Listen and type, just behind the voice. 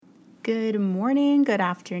Good morning, good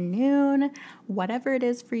afternoon, whatever it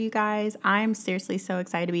is for you guys. I'm seriously so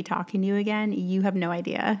excited to be talking to you again. You have no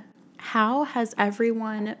idea. How has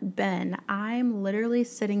everyone been? I'm literally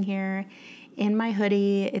sitting here in my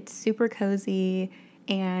hoodie. It's super cozy,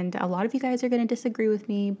 and a lot of you guys are going to disagree with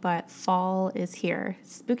me, but fall is here.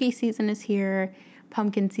 Spooky season is here.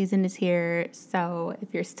 Pumpkin season is here. So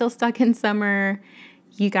if you're still stuck in summer,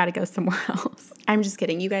 you got to go somewhere else. I'm just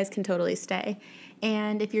kidding. You guys can totally stay.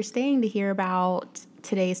 And if you're staying to hear about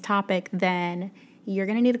today's topic, then you're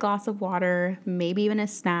going to need a glass of water, maybe even a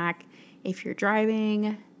snack. If you're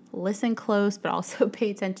driving, listen close, but also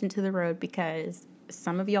pay attention to the road because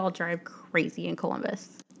some of y'all drive crazy in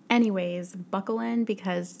Columbus. Anyways, buckle in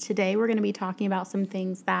because today we're going to be talking about some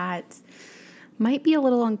things that might be a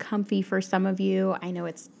little uncomfy for some of you. I know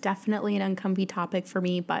it's definitely an uncomfy topic for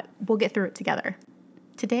me, but we'll get through it together.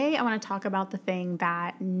 Today, I want to talk about the thing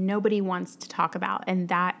that nobody wants to talk about, and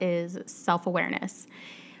that is self-awareness.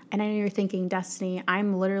 And I know you're thinking, Destiny,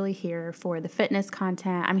 I'm literally here for the fitness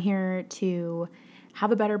content. I'm here to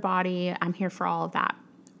have a better body. I'm here for all of that.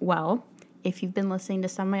 Well, if you've been listening to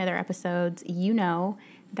some of my other episodes, you know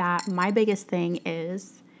that my biggest thing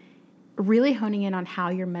is really honing in on how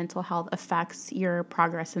your mental health affects your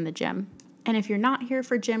progress in the gym. And if you're not here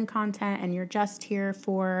for gym content and you're just here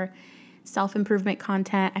for self-improvement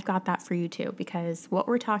content, I've got that for you too, because what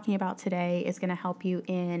we're talking about today is going to help you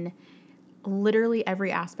in literally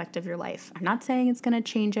every aspect of your life. I'm not saying it's going to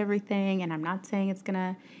change everything, and I'm not saying it's going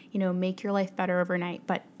to, make your life better overnight,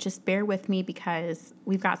 but just bear with me because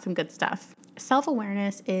we've got some good stuff.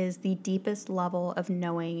 Self-awareness is the deepest level of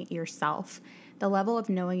knowing yourself, the level of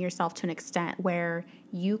knowing yourself to an extent where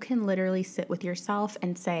you can literally sit with yourself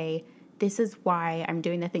and say, this is why I'm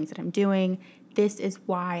doing the things that I'm doing. This is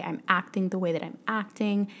why I'm acting the way that I'm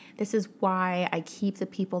acting. This is why I keep the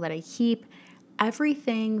people that I keep.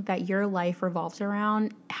 Everything that your life revolves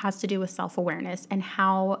around has to do with self-awareness and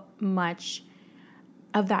how much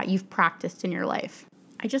of that you've practiced in your life.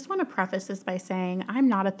 I just want to preface this by saying I'm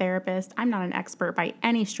not a therapist. I'm not an expert by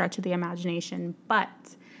any stretch of the imagination, but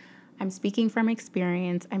I'm speaking from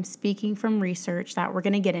experience. I'm speaking from research that we're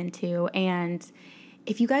going to get into. And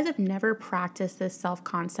if you guys have never practiced this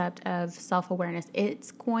self-concept of self-awareness, it's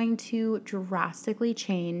going to drastically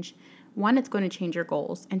change. One, it's going to change your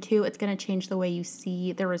goals. And two, it's going to change the way you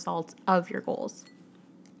see the results of your goals.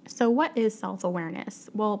 So what is self-awareness?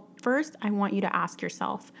 Well, first, I want you to ask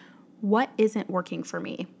yourself, what isn't working for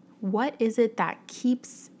me? What is it that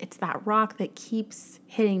it's that rock that keeps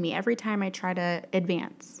hitting me every time I try to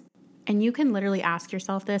advance? And you can literally ask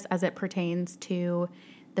yourself this as it pertains to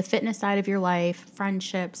the fitness side of your life,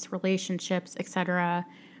 friendships, relationships, etc.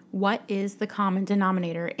 What is the common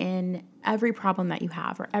denominator in every problem that you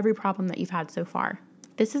have or every problem that you've had so far?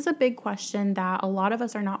 This is a big question that a lot of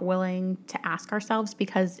us are not willing to ask ourselves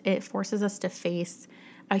because it forces us to face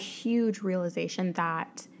a huge realization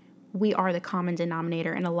that we are the common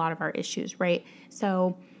denominator in a lot of our issues, right?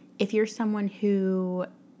 So if you're someone who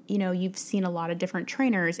you've seen a lot of different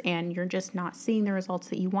trainers and you're just not seeing the results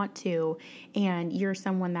that you want to, and you're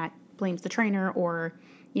someone that blames the trainer, or,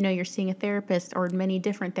 you're seeing a therapist or many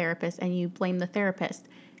different therapists and you blame the therapist,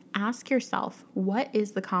 ask yourself, what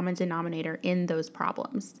is the common denominator in those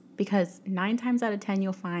problems? Because 9 times out of 10,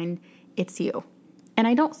 you'll find it's you. And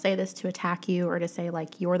I don't say this to attack you or to say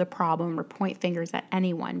like you're the problem or point fingers at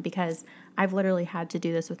anyone, because I've literally had to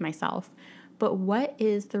do this with myself. But what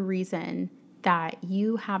is the reason that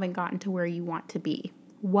you haven't gotten to where you want to be?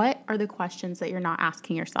 What are the questions that you're not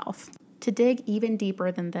asking yourself? To dig even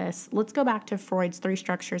deeper than this, let's go back to Freud's 3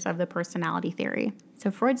 structures of the personality theory.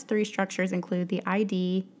 So Freud's 3 structures include the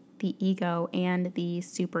ID, the ego, and the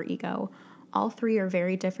superego. All 3 are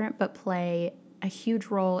very different, but play a huge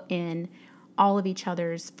role in all of each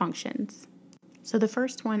other's functions. So the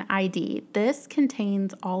first one, ID, this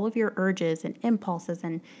contains all of your urges and impulses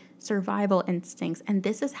and survival instincts, and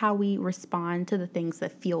this is how we respond to the things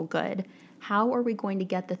that feel good. How are we going to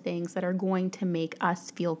get the things that are going to make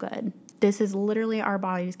us feel good? This is literally our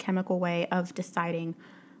body's chemical way of deciding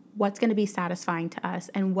what's going to be satisfying to us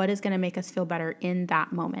and what is going to make us feel better in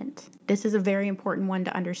that moment. This is a very important one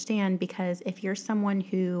to understand, because if you're someone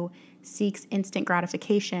who seeks instant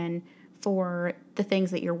gratification for the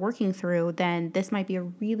things that you're working through, then this might be a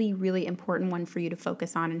really, really important one for you to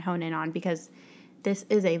focus on and hone in on, because this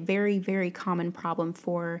is a very, very common problem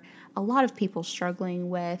for a lot of people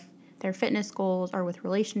struggling with their fitness goals or with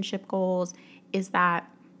relationship goals, is that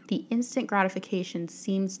the instant gratification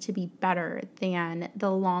seems to be better than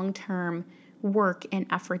the long-term work and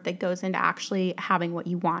effort that goes into actually having what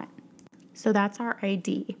you want. So that's our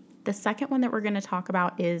ID. The second one that we're going to talk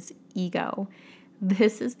about is ego.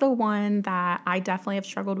 This is the one that I definitely have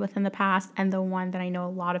struggled with in the past, and the one that I know a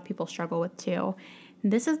lot of people struggle with too.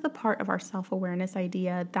 This is the part of our self-awareness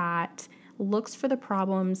idea that looks for the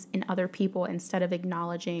problems in other people instead of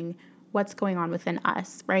acknowledging what's going on within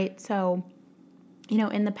us, right? So,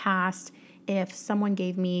 in the past, if someone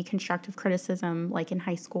gave me constructive criticism, like in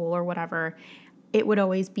high school or whatever, it would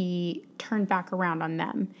always be turned back around on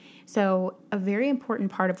them. So, a very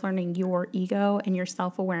important part of learning your ego and your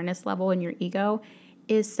self awareness level in your ego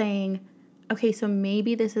is saying, okay, so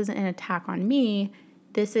maybe this isn't an attack on me.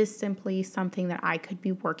 This is simply something that I could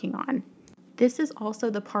be working on. This is also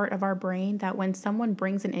the part of our brain that when someone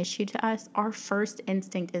brings an issue to us, our first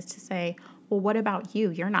instinct is to say, well, what about you?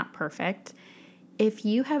 You're not perfect. If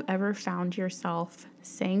you have ever found yourself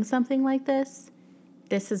saying something like this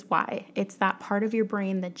is why. It's that part of your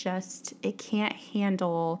brain that it can't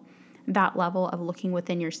handle that level of looking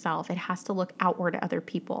within yourself. It has to look outward at other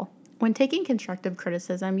people. When taking constructive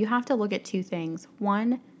criticism, you have to look at two things.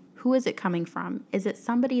 One, who is it coming from? Is it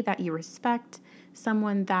somebody that you respect?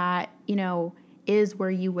 Someone that, is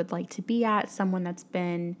where you would like to be at? Someone that's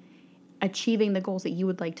been achieving the goals that you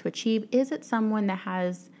would like to achieve? Is it someone that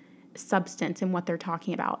has substance in what they're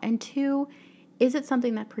talking about? And two, is it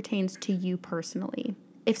something that pertains to you personally?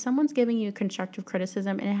 If someone's giving you constructive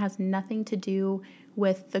criticism and it has nothing to do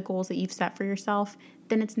with the goals that you've set for yourself,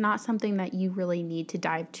 then it's not something that you really need to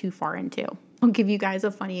dive too far into. I'll give you guys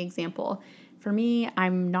a funny example. For me,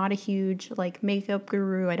 I'm not a huge makeup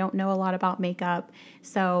guru. I don't know a lot about makeup.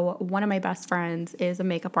 So one of my best friends is a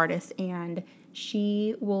makeup artist, and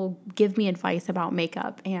she will give me advice about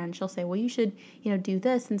makeup, and she'll say, well, you should, do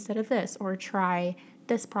this instead of this, or try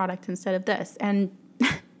this product instead of this. And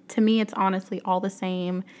to me, it's honestly all the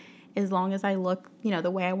same. As long as I look,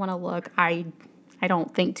 the way I want to look, I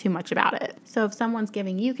don't think too much about it. So if someone's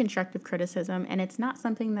giving you constructive criticism and it's not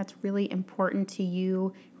something that's really important to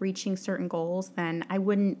you reaching certain goals, then I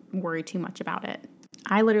wouldn't worry too much about it.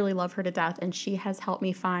 I literally love her to death, and she has helped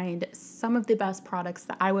me find some of the best products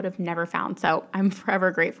that I would have never found. So I'm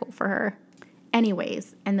forever grateful for her.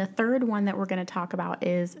 Anyways, and the third one that we're going to talk about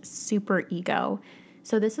is super ego.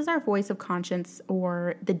 So this is our voice of conscience,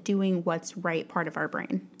 or the doing what's right part of our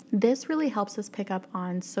brain. This really helps us pick up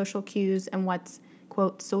on social cues and what's,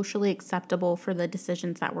 quote, socially acceptable for the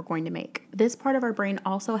decisions that we're going to make. This part of our brain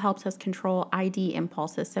also helps us control ID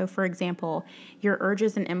impulses. So for example, your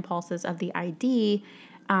urges and impulses of the ID,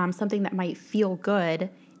 something that might feel good,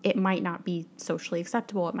 it might not be socially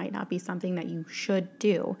acceptable. It might not be something that you should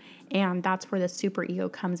do. And that's where the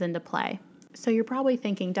superego comes into play. So you're probably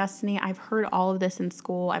thinking, Destiny, I've heard all of this in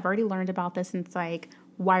school. I've already learned about this, and it's like,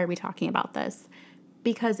 why are we talking about this?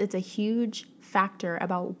 Because it's a huge factor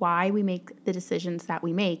about why we make the decisions that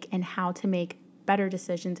we make and how to make better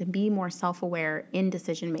decisions and be more self-aware in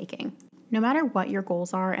decision making. No matter what your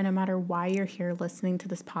goals are, and no matter why you're here listening to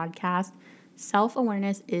this podcast,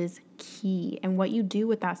 self-awareness is key. And what you do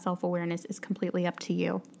with that self-awareness is completely up to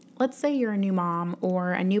you. Let's say you're a new mom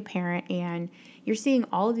or a new parent, and you're seeing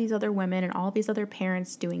all of these other women and all of these other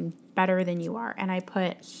parents doing better than you are. And I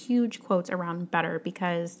put huge quotes around better,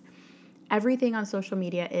 because everything on social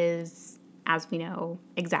media is, as we know,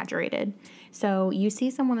 exaggerated. So you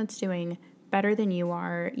see someone that's doing better than you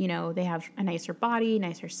are, they have a nicer body,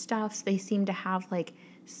 nicer stuff. They seem to have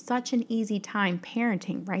such an easy time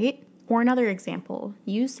parenting, right? Or another example,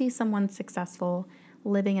 you see someone successful,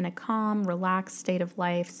 living in a calm, relaxed state of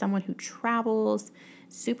life, someone who travels,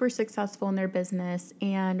 super successful in their business,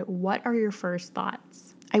 and what are your first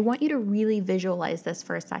thoughts? I want you to really visualize this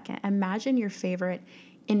for a second. Imagine your favorite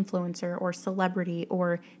influencer or celebrity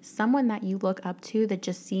or someone that you look up to that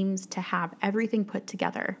just seems to have everything put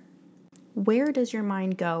together. Where does your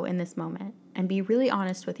mind go in this moment? And be really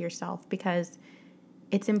honest with yourself, because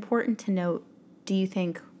it's important to note, do you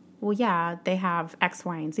think, well, yeah, they have X,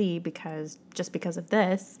 Y, and Z because of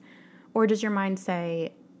this? Or does your mind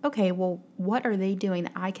say, okay, well, what are they doing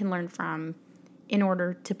that I can learn from in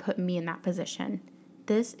order to put me in that position?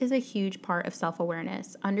 This is a huge part of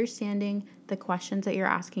self-awareness, understanding the questions that you're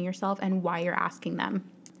asking yourself and why you're asking them.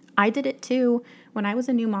 I did it too. When I was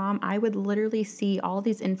a new mom, I would literally see all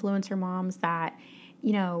these influencer moms that,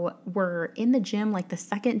 were in the gym the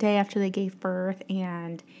second day after they gave birth,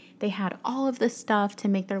 and they had all of this stuff to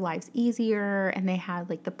make their lives easier, and they had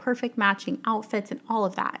the perfect matching outfits and all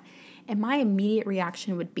of that. And my immediate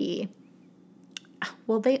reaction would be,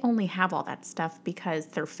 well, they only have all that stuff because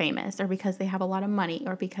they're famous, or because they have a lot of money,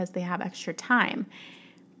 or because they have extra time.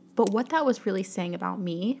 But what that was really saying about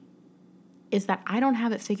me is that I don't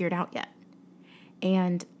have it figured out yet.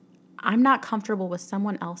 And I'm not comfortable with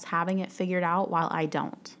someone else having it figured out while I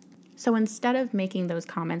don't. So instead of making those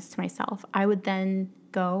comments to myself, I would then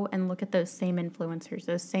go and look at those same influencers,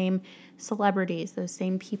 those same celebrities, those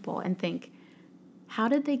same people, and think, how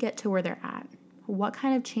did they get to where they're at? What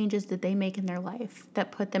kind of changes did they make in their life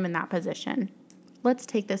that put them in that position? Let's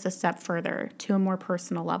take this a step further to a more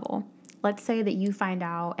personal level. Let's say that you find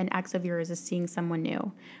out an ex of yours is seeing someone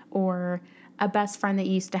new, or a best friend that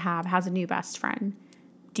you used to have has a new best friend.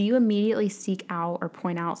 Do you immediately seek out or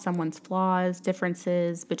point out someone's flaws,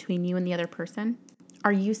 differences between you and the other person?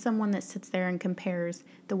 Are you someone that sits there and compares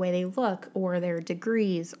the way they look or their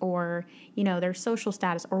degrees or, their social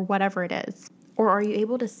status or whatever it is? Or are you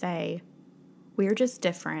able to say, we're just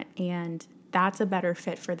different and that's a better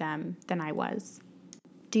fit for them than I was?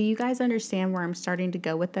 Do you guys understand where I'm starting to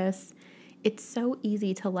go with this? It's so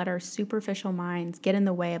easy to let our superficial minds get in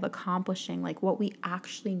the way of accomplishing like what we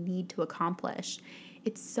actually need to accomplish.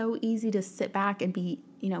 It's so easy to sit back and be,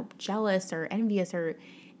 jealous or envious or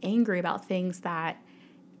angry about things that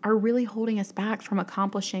are really holding us back from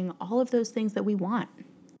accomplishing all of those things that we want.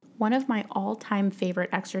 One of my all-time favorite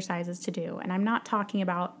exercises to do, and I'm not talking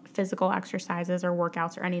about physical exercises or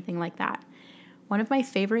workouts or anything like that. One of my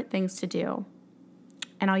favorite things to do,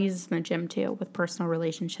 and I'll use this in the gym too, with personal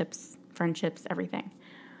relationships, friendships, everything.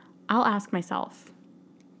 I'll ask myself,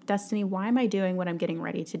 Destiny, why am I doing what I'm getting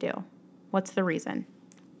ready to do? What's the reason?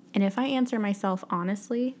 And if I answer myself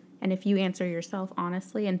honestly, and if you answer yourself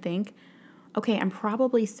honestly and think, okay, I'm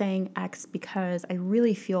probably saying X because I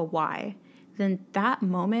really feel Y, then that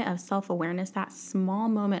moment of self-awareness, that small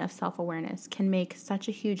moment of self-awareness can make such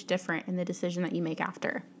a huge difference in the decision that you make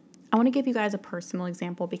after. I want to give you guys a personal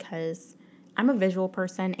example because I'm a visual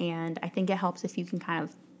person and I think it helps if you can kind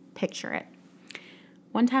of picture it.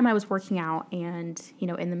 One time I was working out and,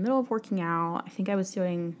 in the middle of working out, I think I was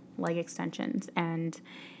doing leg extensions and,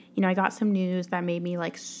 I got some news that made me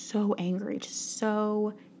like so angry, just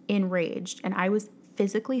so enraged. And I was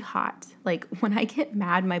physically hot. Like when I get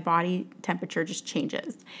mad, my body temperature just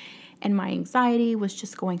changes. And my anxiety was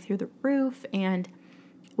just going through the roof. And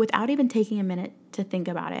without even taking a minute to think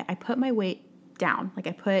about it, I put my weight down. Like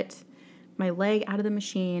I put my leg out of the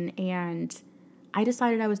machine and I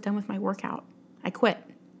decided I was done with my workout. I quit.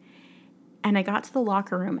 And I got to the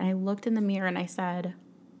locker room and I looked in the mirror and I said,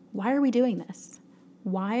 why are we doing this?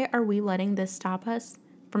 Why are we letting this stop us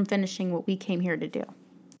from finishing what we came here to do?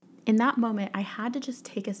 In that moment, I had to just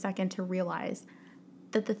take a second to realize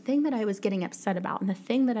that the thing that I was getting upset about and the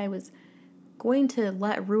thing that I was going to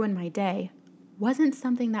let ruin my day wasn't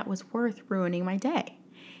something that was worth ruining my day.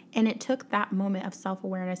 And it took that moment of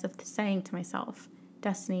self-awareness of saying to myself,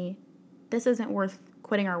 Destiny, this isn't worth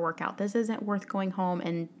quitting our workout. This isn't worth going home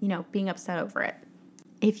and, being upset over it.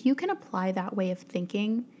 If you can apply that way of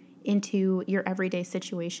thinking into your everyday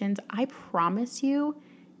situations, I promise you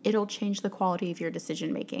it'll change the quality of your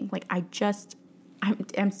decision making. Like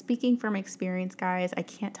I'm speaking from experience, guys. I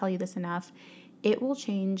can't tell you this enough. It will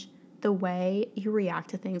change the way you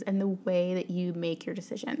react to things and the way that you make your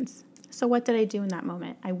decisions. So what did I do in that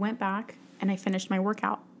moment? I went back and I finished my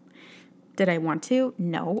workout. Did I want to?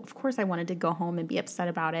 No. Of course I wanted to go home and be upset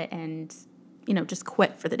about it and, just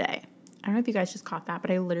quit for the day. I don't know if you guys just caught that,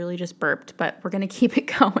 but I literally just burped, but we're going to keep it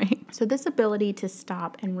going. So this ability to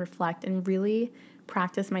stop and reflect and really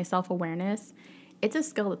practice my self-awareness, it's a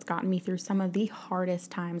skill that's gotten me through some of the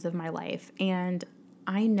hardest times of my life. And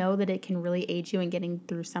I know that it can really aid you in getting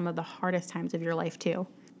through some of the hardest times of your life too.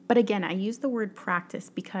 But again, I use the word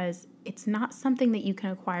practice because it's not something that you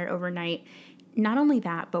can acquire overnight. Not only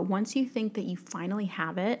that, but once you think that you finally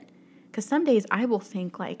have it, because some days I will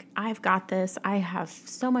think like, I've got this, I have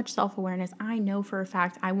so much self-awareness, I know for a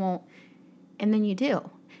fact I won't, and then you do.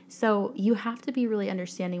 So you have to be really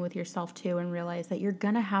understanding with yourself too and realize that you're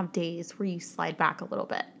going to have days where you slide back a little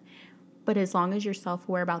bit. But as long as you're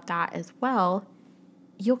self-aware about that as well,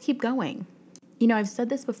 you'll keep going. I've said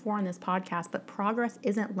this before on this podcast, but progress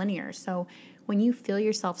isn't linear. So when you feel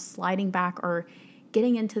yourself sliding back or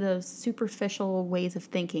getting into those superficial ways of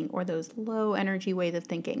thinking or those low energy ways of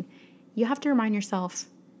thinking, you have to remind yourself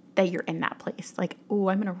that you're in that place. Like, oh,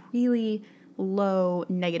 I'm in a really low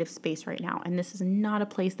negative space right now, and this is not a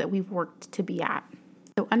place that we've worked to be at.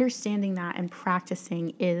 So understanding that and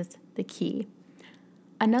practicing is the key.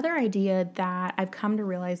 Another idea that I've come to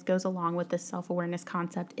realize goes along with this self-awareness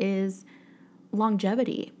concept is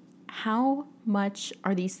longevity. How much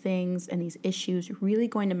are these things and these issues really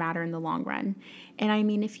going to matter in the long run? And I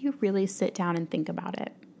mean, if you really sit down and think about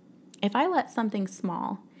it, if I let something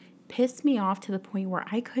small piss me off to the point where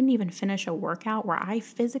I couldn't even finish a workout, where I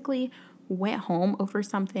physically went home over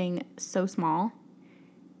something so small,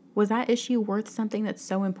 was that issue worth something that's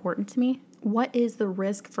so important to me? What is the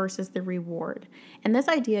risk versus the reward? And this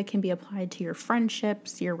idea can be applied to your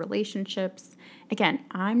friendships, your relationships. Again,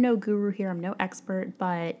 I'm no guru here, I'm no expert,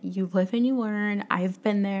 but you live and you learn. I've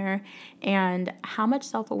been there. And how much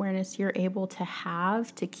self awareness you're able to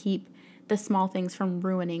have to keep the small things from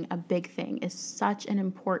ruining a big thing is such an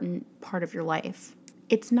important part of your life.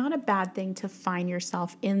 It's not a bad thing to find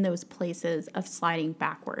yourself in those places of sliding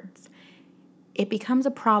backwards. It becomes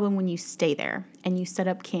a problem when you stay there and you set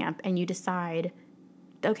up camp and you decide,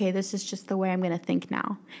 okay, this is just the way I'm going to think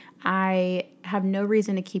now. I have no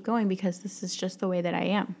reason to keep going because this is just the way that I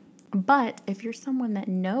am. But if you're someone that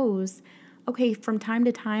knows, okay, from time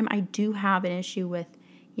to time, I do have an issue with,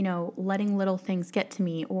 letting little things get to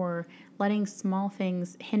me or letting small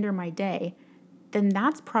things hinder my day, then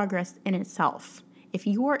that's progress in itself. If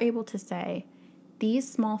you are able to say,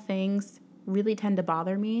 these small things really tend to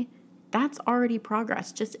bother me, that's already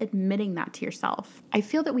progress, just admitting that to yourself. I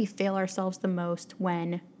feel that we fail ourselves the most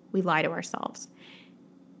when we lie to ourselves.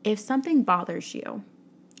 If something bothers you,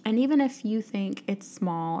 and even if you think it's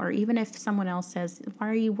small, or even if someone else says, why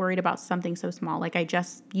are you worried about something so small, like I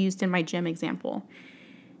just used in my gym example,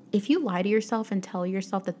 if you lie to yourself and tell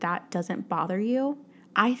yourself that that doesn't bother you,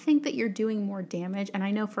 I think that you're doing more damage, and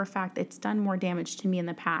I know for a fact it's done more damage to me in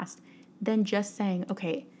the past than just saying,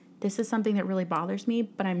 okay, this is something that really bothers me,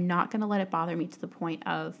 but I'm not going to let it bother me to the point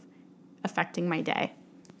of affecting my day.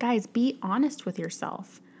 Guys, be honest with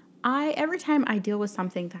yourself. Every time I deal with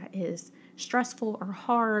something that is stressful or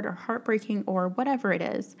hard or heartbreaking or whatever it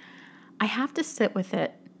is, I have to sit with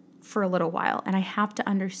it for a little while and I have to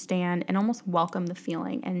understand and almost welcome the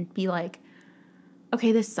feeling and be like,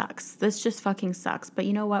 okay, this sucks. This just fucking sucks. But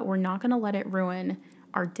you know what? We're not going to let it ruin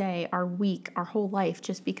our day, our week, our whole life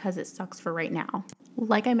just because it sucks for right now.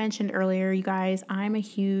 Like I mentioned earlier, you guys, I'm a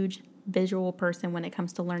huge visual person when it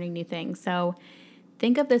comes to learning new things. So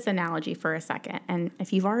think of this analogy for a second. And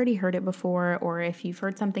if you've already heard it before or if you've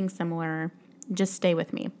heard something similar, just stay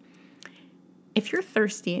with me. If you're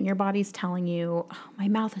thirsty and your body's telling you, oh, my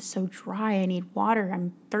mouth is so dry, I need water,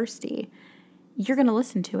 I'm thirsty, you're going to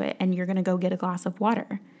listen to it and you're going to go get a glass of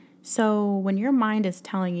water. So when your mind is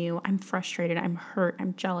telling you, I'm frustrated, I'm hurt,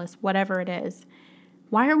 I'm jealous, whatever it is,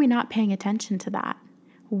 why are we not paying attention to that?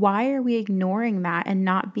 Why are we ignoring that and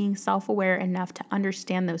not being self-aware enough to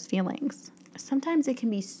understand those feelings? Sometimes it can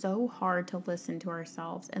be so hard to listen to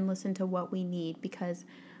ourselves and listen to what we need because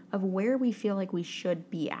of where we feel like we should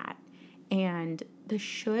be at. And the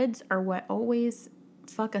shoulds are what always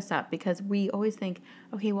fuck us up because we always think,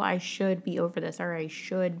 okay, well, I should be over this, or I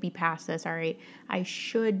should be past this, or I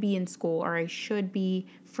should be in school, or I should be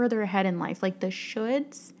further ahead in life. Like the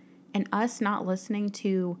shoulds and us not listening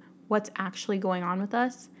to what's actually going on with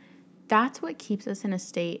us, that's what keeps us in a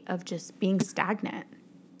state of just being stagnant.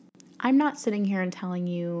 I'm not sitting here and telling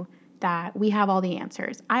you that we have all the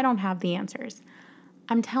answers. I don't have the answers.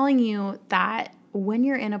 I'm telling you that when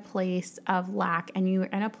you're in a place of lack and you're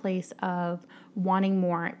in a place of wanting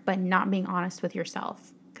more, but not being honest with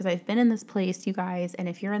yourself, because I've been in this place, you guys, and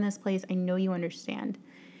if you're in this place, I know you understand.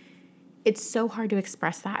 It's so hard to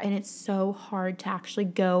express that, and it's so hard to actually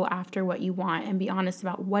go after what you want and be honest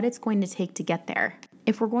about what it's going to take to get there.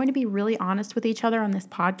 If we're going to be really honest with each other on this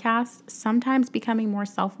podcast, sometimes becoming more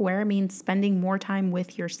self-aware means spending more time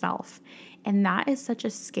with yourself. And that is such a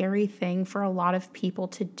scary thing for a lot of people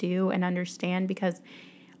to do and understand because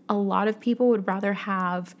a lot of people would rather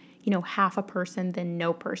have, half a person than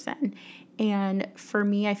no person. And for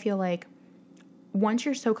me, I feel like once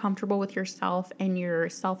you're so comfortable with yourself and your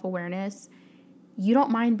self-awareness, you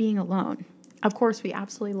don't mind being alone. Of course, we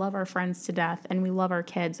absolutely love our friends to death and we love our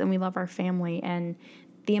kids and we love our family and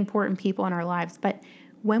the important people in our lives. But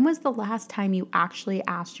when was the last time you actually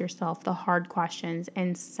asked yourself the hard questions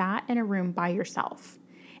and sat in a room by yourself?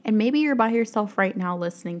 And maybe you're by yourself right now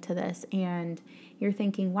listening to this and you're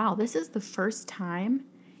thinking, wow, this is the first time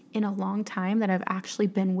in a long time that I've actually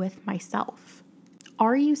been with myself.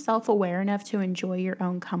 Are you self-aware enough to enjoy your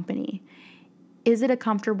own company? Is it a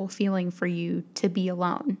comfortable feeling for you to be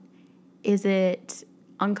alone? Is it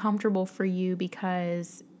uncomfortable for you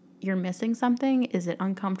because you're missing something? Is it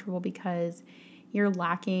uncomfortable because you're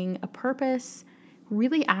lacking a purpose?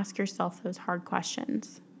 Really ask yourself those hard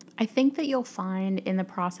questions. I think that you'll find in the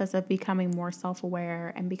process of becoming more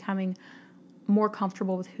self-aware and becoming more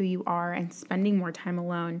comfortable with who you are and spending more time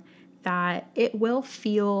alone that it will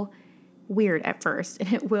feel weird at first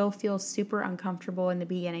and it will feel super uncomfortable in the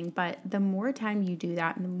beginning, but the more time you do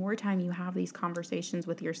that and the more time you have these conversations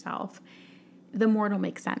with yourself, the more it'll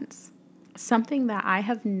make sense. Something that I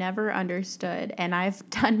have never understood and I've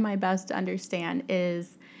done my best to understand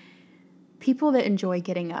is people that enjoy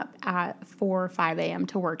getting up at 4 or 5 a.m.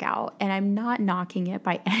 to work out, and I'm not knocking it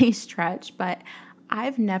by any stretch, but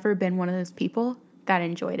I've never been one of those people that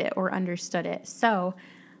enjoyed it or understood it. So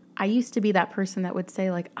I used to be that person that would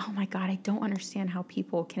say like, oh my God, I don't understand how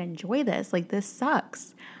people can enjoy this. Like, this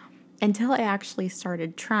sucks. Until I actually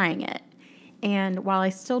started trying it. And while I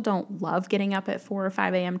still don't love getting up at 4 or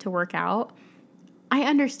 5 a.m. to work out, I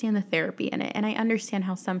understand the therapy in it. And I understand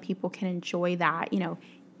how some people can enjoy that,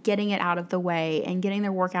 getting it out of the way and getting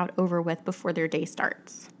their workout over with before their day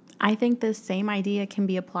starts. I think this same idea can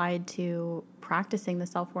be applied to practicing the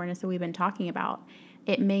self-awareness that we've been talking about.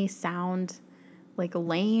 It may sound like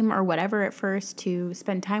lame or whatever at first to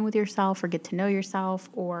spend time with yourself or get to know yourself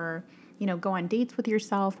or, go on dates with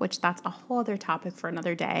yourself, which that's a whole other topic for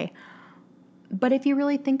another day. But if you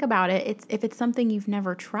really think about it, if it's something you've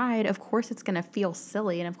never tried, of course it's going to feel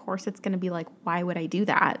silly. And of course it's going to be like, why would I do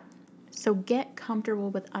that? So get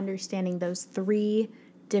comfortable with understanding those 3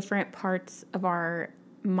 different parts of our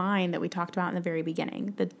mind that we talked about in the very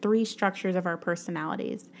beginning, the 3 structures of our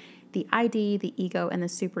personalities, the ID, the ego, and the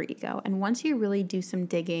superego. And once you really do some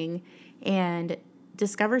digging and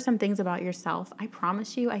discover some things about yourself, I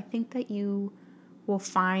promise you, I think that you will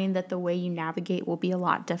find that the way you navigate will be a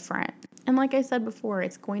lot different. And like I said before,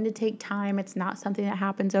 it's going to take time. It's not something that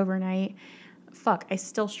happens overnight. I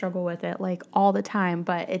still struggle with it like all the time,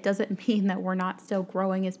 but it doesn't mean that we're not still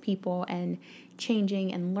growing as people and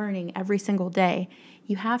changing and learning every single day.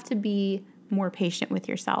 You have to be more patient with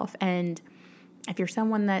yourself. And if you're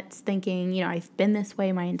someone that's thinking, I've been this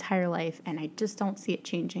way my entire life and I just don't see it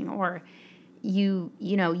changing, or you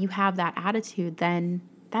have that attitude, then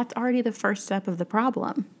that's already the first step of the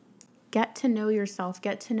problem. Get to know yourself,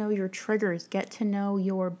 get to know your triggers, get to know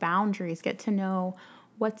your boundaries, get to know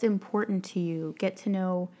what's important to you, get to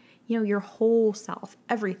know, your whole self,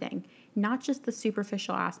 everything, not just the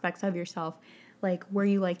superficial aspects of yourself, like where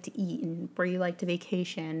you like to eat and where you like to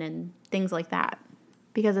vacation and things like that.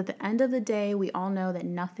 Because at the end of the day, we all know that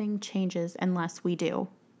nothing changes unless we do.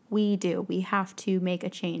 We have to make a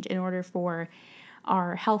change in order for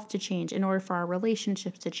our health to change, in order for our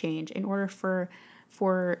relationships to change, in order for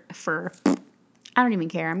I don't even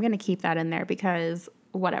care. I'm going to keep that in there because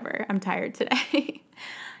whatever, I'm tired today.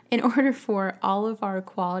 In order for all of our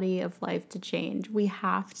quality of life to change, we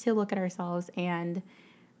have to look at ourselves and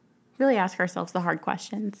really ask ourselves the hard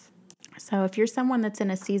questions. So if you're someone that's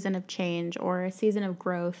in a season of change or a season of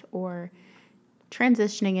growth or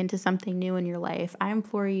transitioning into something new in your life, I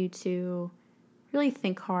implore you to really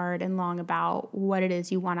think hard and long about what it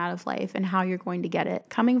is you want out of life and how you're going to get it.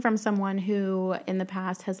 Coming from someone who in the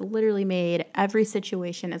past has literally made every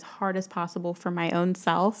situation as hard as possible for my own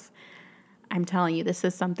self, I'm telling you, this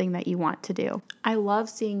is something that you want to do. I love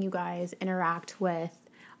seeing you guys interact with,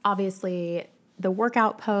 obviously, the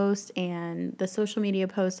workout posts and the social media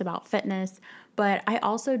posts about fitness, but I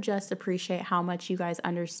also just appreciate how much you guys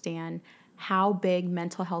understand how big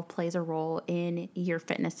mental health plays a role in your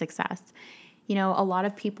fitness success. A lot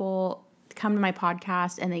of people come to my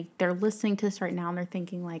podcast and they're listening to this right now and they're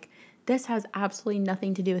thinking like, this has absolutely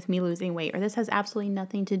nothing to do with me losing weight, or this has absolutely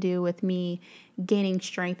nothing to do with me gaining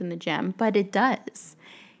strength in the gym, but it does.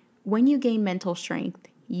 When you gain mental strength,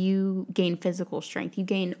 you gain physical strength, you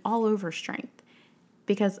gain all over strength.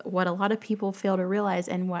 Because what a lot of people fail to realize,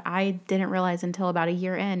 and what I didn't realize until about a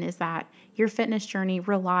year in, is that your fitness journey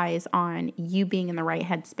relies on you being in the right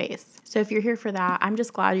headspace. So if you're here for that, I'm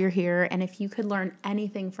just glad you're here. And if you could learn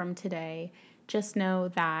anything from today, just know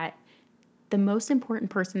that the most important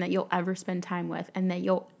person that you'll ever spend time with and that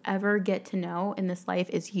you'll ever get to know in this life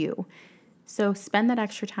is you. So spend that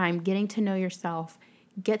extra time getting to know yourself,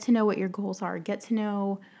 get to know what your goals are, get to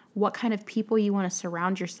know what kind of people you want to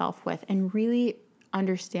surround yourself with, and really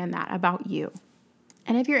understand that about you.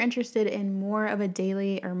 And if you're interested in more of a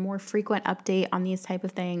daily or more frequent update on these type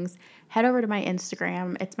of things, head over to my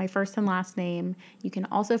Instagram. It's my first and last name. You can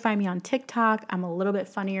also find me on TikTok. I'm a little bit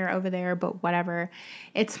funnier over there, but whatever.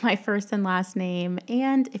 It's my first and last name.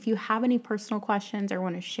 And if you have any personal questions or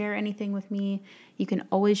want to share anything with me, you can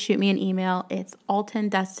always shoot me an email. It's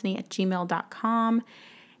altondestiny@gmail.com.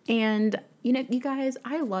 And you guys,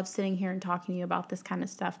 I love sitting here and talking to you about this kind of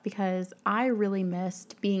stuff because I really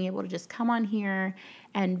missed being able to just come on here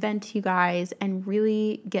and vent to you guys and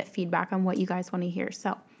really get feedback on what you guys want to hear.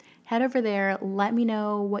 So head over there, let me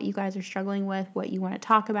know what you guys are struggling with, what you want to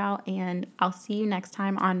talk about, and I'll see you next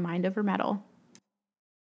time on Mind Over Metal.